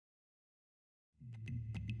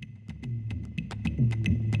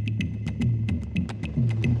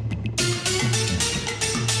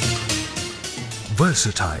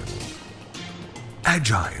versatile,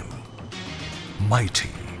 agile,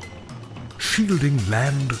 mighty, shielding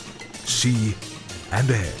land, sea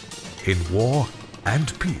and air in war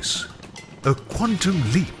and peace. A quantum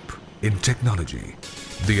leap in technology.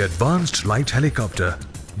 The advanced light helicopter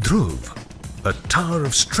Dhruv, a tower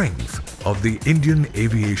of strength of the Indian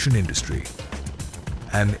aviation industry.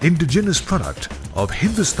 An indigenous product of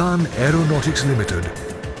Hindustan Aeronautics Limited,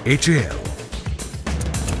 HAL.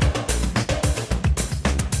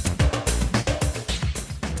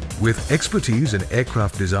 With expertise in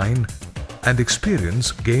aircraft design and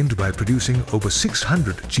experience gained by producing over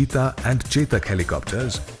 600 Cheetah and Chetak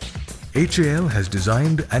helicopters, HAL has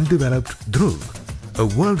designed and developed Dhruv, a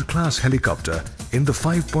world-class helicopter in the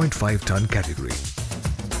 5.5-ton category.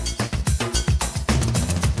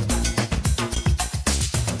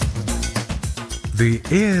 The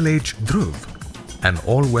ALH Dhruv, an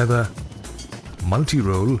all-weather,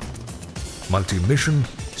 multi-role, multi-mission,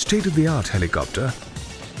 state-of-the-art helicopter,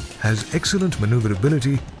 has excellent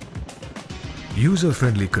maneuverability,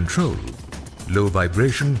 user-friendly control, low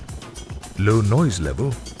vibration, low noise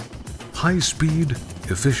level, high speed,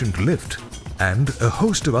 efficient lift, and a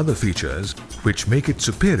host of other features which make it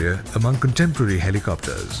superior among contemporary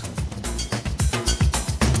helicopters.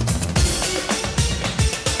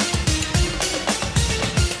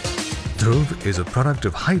 Dhruv is a product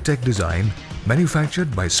of high-tech design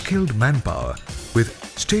manufactured by skilled manpower with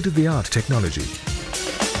state-of-the-art technology.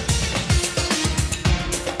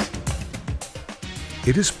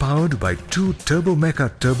 It is powered by two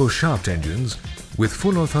turbo-mecha turbo-shaft engines with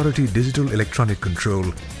full authority digital electronic control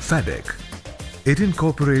FADEC. It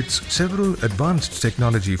incorporates several advanced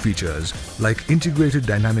technology features like integrated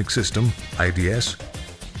dynamic system IDS,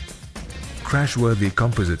 crash-worthy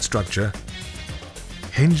composite structure,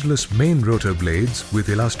 hingeless main rotor blades with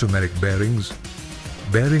elastomeric bearings,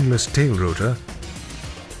 bearingless tail rotor,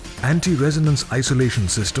 anti-resonance isolation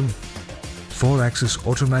system, 4-axis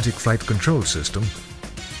automatic flight control system,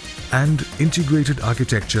 and integrated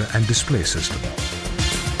architecture and display system.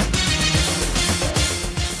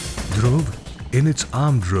 Dhruv, in its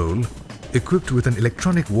armed role, equipped with an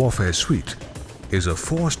electronic warfare suite, is a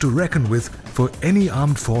force to reckon with for any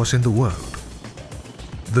armed force in the world.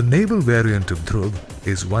 The naval variant of Dhruv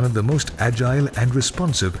is one of the most agile and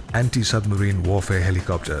responsive anti-submarine warfare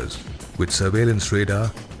helicopters with surveillance radar,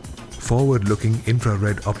 forward-looking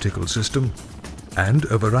infrared optical system, and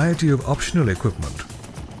a variety of optional equipment.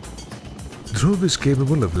 Dhruv is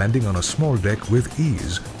capable of landing on a small deck with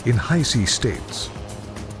ease in high sea states.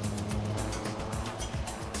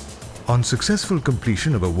 On successful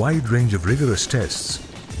completion of a wide range of rigorous tests,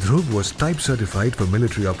 Dhruv was type certified for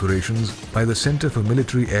military operations by the Center for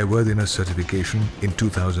Military Airworthiness Certification in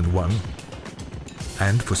 2001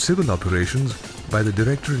 and for civil operations by the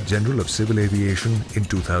Directorate General of Civil Aviation in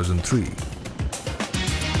 2003.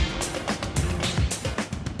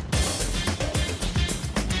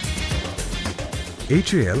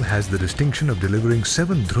 HAL has the distinction of delivering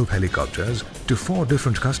 7 Dhruv helicopters to 4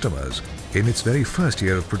 different customers in its very first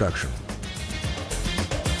year of production.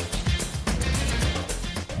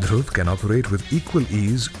 Dhruv can operate with equal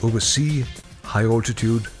ease over sea, high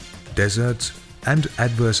altitude, deserts and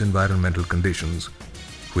adverse environmental conditions,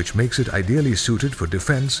 which makes it ideally suited for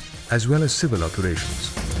defense as well as civil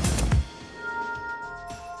operations.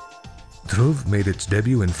 Dhruv made its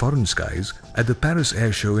debut in foreign skies at the Paris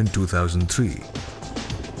Air Show in 2003.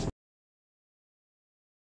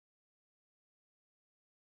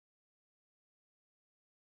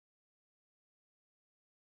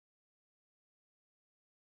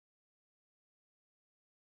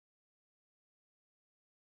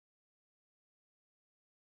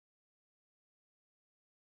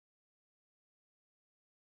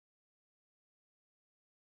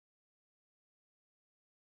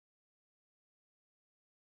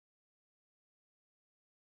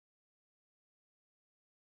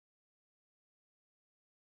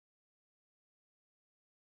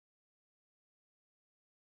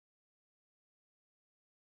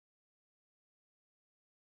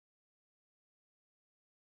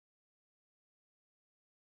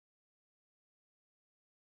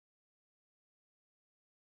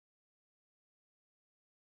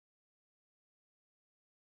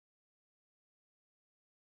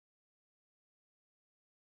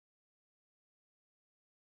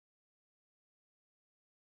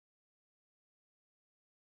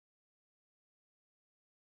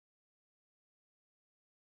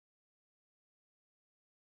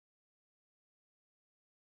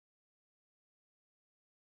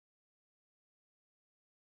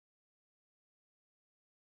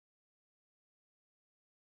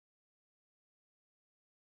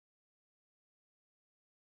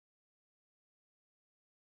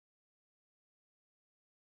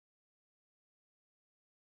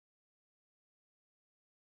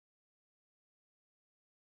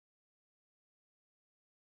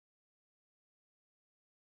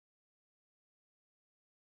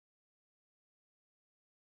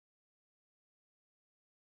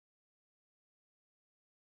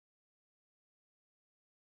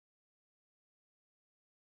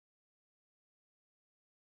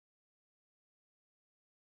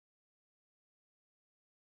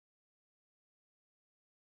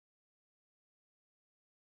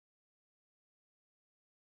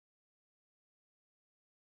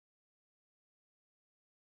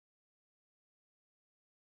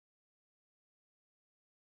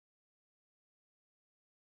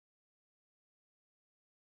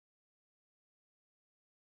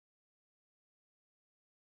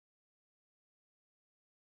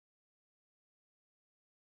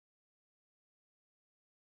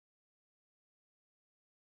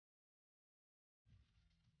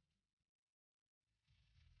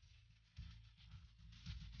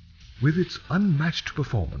 With its unmatched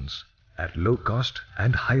performance at low cost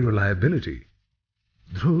and high reliability,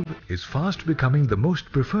 Dhruv is fast becoming the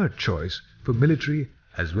most preferred choice for military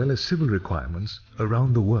as well as civil requirements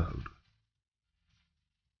around the world.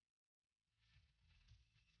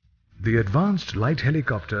 The advanced light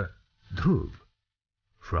helicopter Dhruv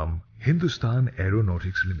from Hindustan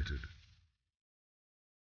Aeronautics Limited.